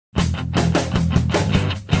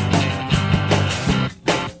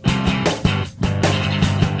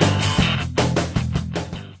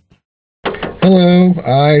Hello,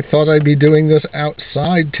 I thought I'd be doing this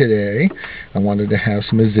outside today. I wanted to have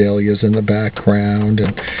some azaleas in the background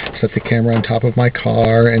and set the camera on top of my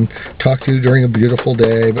car and talk to you during a beautiful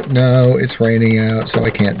day, but no, it's raining out, so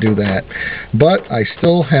I can't do that. But I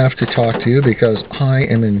still have to talk to you because I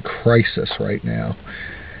am in crisis right now.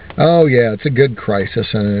 Oh yeah, it's a good crisis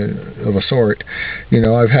of a sort. You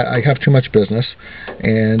know, I have too much business,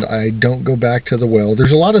 and I don't go back to the well.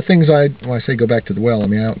 There's a lot of things when I say go back to the well, I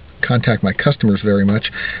mean I don't contact my customers very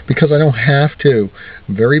much because I don't have to.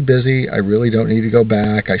 I'm very busy. I really don't need to go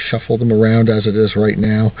back. I shuffle them around as it is right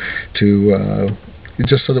now to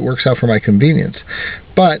just so that it works out for my convenience.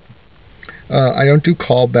 But I don't do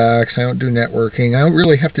callbacks. I don't do networking. I don't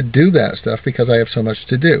really have to do that stuff because I have so much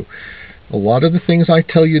to do. A lot of the things I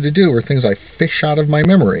tell you to do are things I fish out of my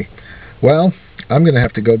memory. Well, I'm going to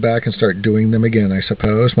have to go back and start doing them again, I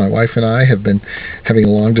suppose. My wife and I have been having a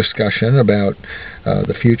long discussion about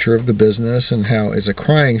the future of the business and how it's a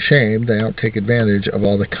crying shame they don't take advantage of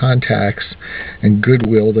all the contacts and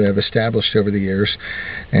goodwill they have established over the years.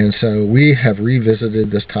 And so we have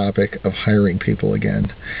revisited this topic of hiring people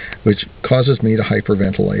again, which causes me to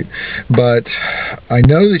hyperventilate. But I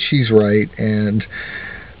know that she's right, and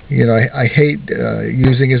you know, I hate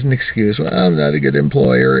using as an excuse, well, I'm not a good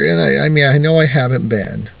employer, and I mean, I know I haven't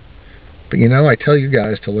been. But, you know, I tell you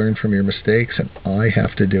guys to learn from your mistakes, and I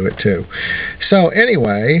have to do it too. So,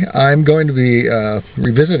 anyway, I'm going to be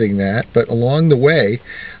revisiting that, but along the way,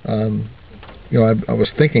 you know, I was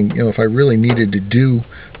thinking, you know, if I really needed to do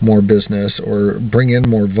more business or bring in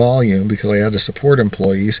more volume because I had to support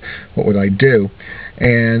employees, what would I do?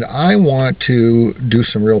 And I want to do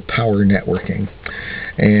some real power networking.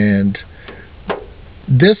 And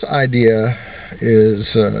this idea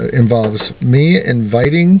involves me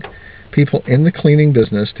inviting people in the cleaning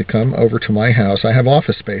business to come over to my house. I have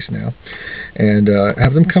office space now, and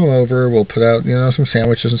have them come over. We'll put out, you know, some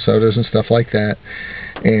sandwiches and sodas and stuff like that.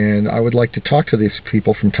 And I would like to talk to these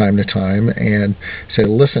people from time to time and say,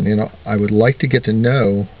 listen, you know, I would like to get to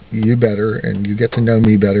know you better and you get to know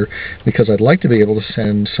me better because I'd like to be able to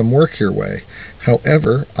send some work your way.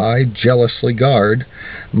 However, I jealously guard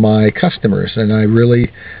my customers, and I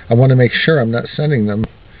want to make sure I'm not sending them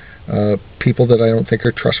people that I don't think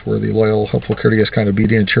are trustworthy, loyal, hopeful, courteous, kind,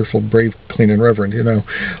 obedient, cheerful, brave, clean, and reverent, you know,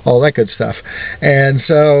 all that good stuff. And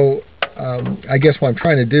so I guess what I'm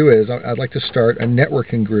trying to do is I'd like to start a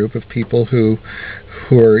networking group of people who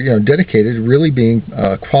are, you know, dedicated to really being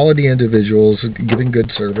quality individuals, giving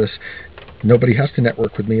good service. Nobody has to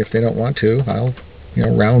network with me if they don't want to. I'll, you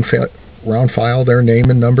know, round file their name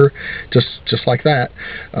and number just like that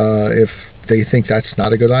if they think that's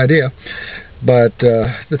not a good idea. But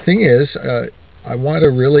the thing is, I want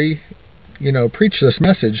to really, you know, preach this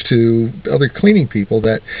message to other cleaning people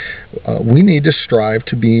that we need to strive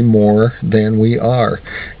to be more than we are.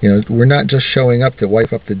 You know, we're not just showing up to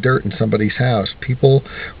wipe up the dirt in somebody's house. People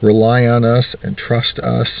rely on us and trust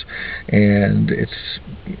us, and it's,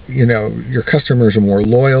 you know, your customers are more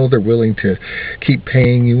loyal. They're willing to keep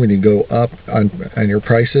paying you when you go up on your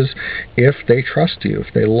prices if they trust you,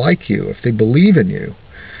 if they like you, if they believe in you.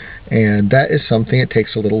 And that is something it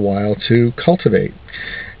takes a little while to cultivate.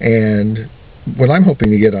 And what I'm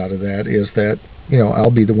hoping to get out of that is that, you know, I'll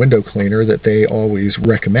be the window cleaner that they always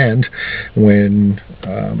recommend when,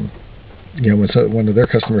 you know, when one of their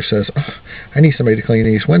customers says, oh, I need somebody to clean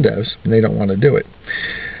these windows, and they don't want to do it.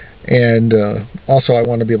 And also I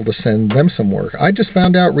want to be able to send them some work. I just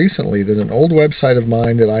found out recently that an old website of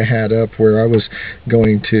mine that I had up where I was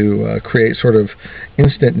going to create sort of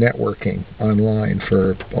instant networking online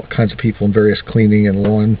for all kinds of people in various cleaning and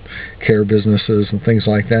lawn care businesses and things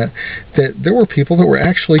like that, that there were people that were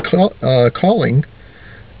actually calling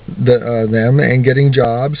them and getting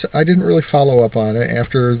jobs. I didn't really follow up on it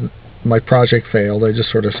after my project failed. I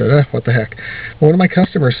just sort of said, what the heck. One of my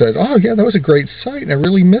customers said, oh yeah, that was a great site, and I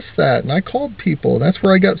really missed that, and I called people, and that's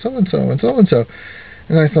where I got so-and-so and so-and-so.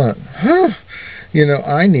 And I thought, you know,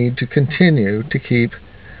 I need to continue to keep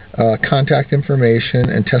contact information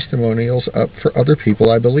and testimonials up for other people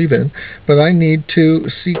I believe in, but I need to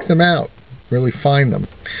seek them out, really find them.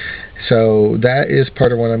 So that is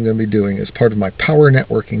part of what I'm going to be doing as part of my power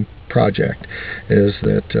networking project, is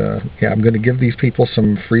that I'm going to give these people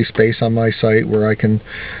some free space on my site where I can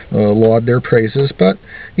laud their praises, but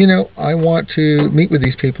you know, I want to meet with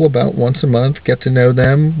these people about once a month, get to know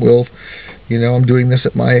them. You know, I'm doing this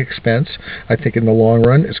at my expense. I think in the long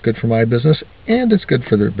run it's good for my business and it's good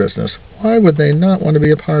for their business. Why would they not want to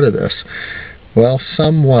be a part of this? Well,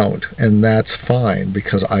 some won't, and that's fine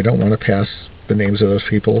because I don't want to pass the names of those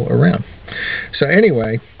people around. So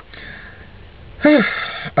anyway,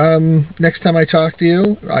 Next time I talk to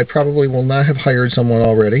you, I probably will not have hired someone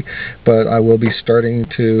already, but I will be starting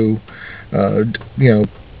to,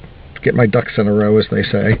 get my ducks in a row, as they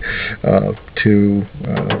say, to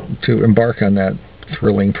embark on that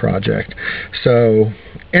thrilling project. So,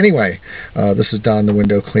 anyway, this is Don the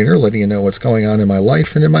Window Cleaner, letting you know what's going on in my life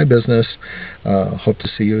and in my business. Hope to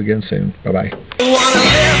see you again soon. Bye-bye.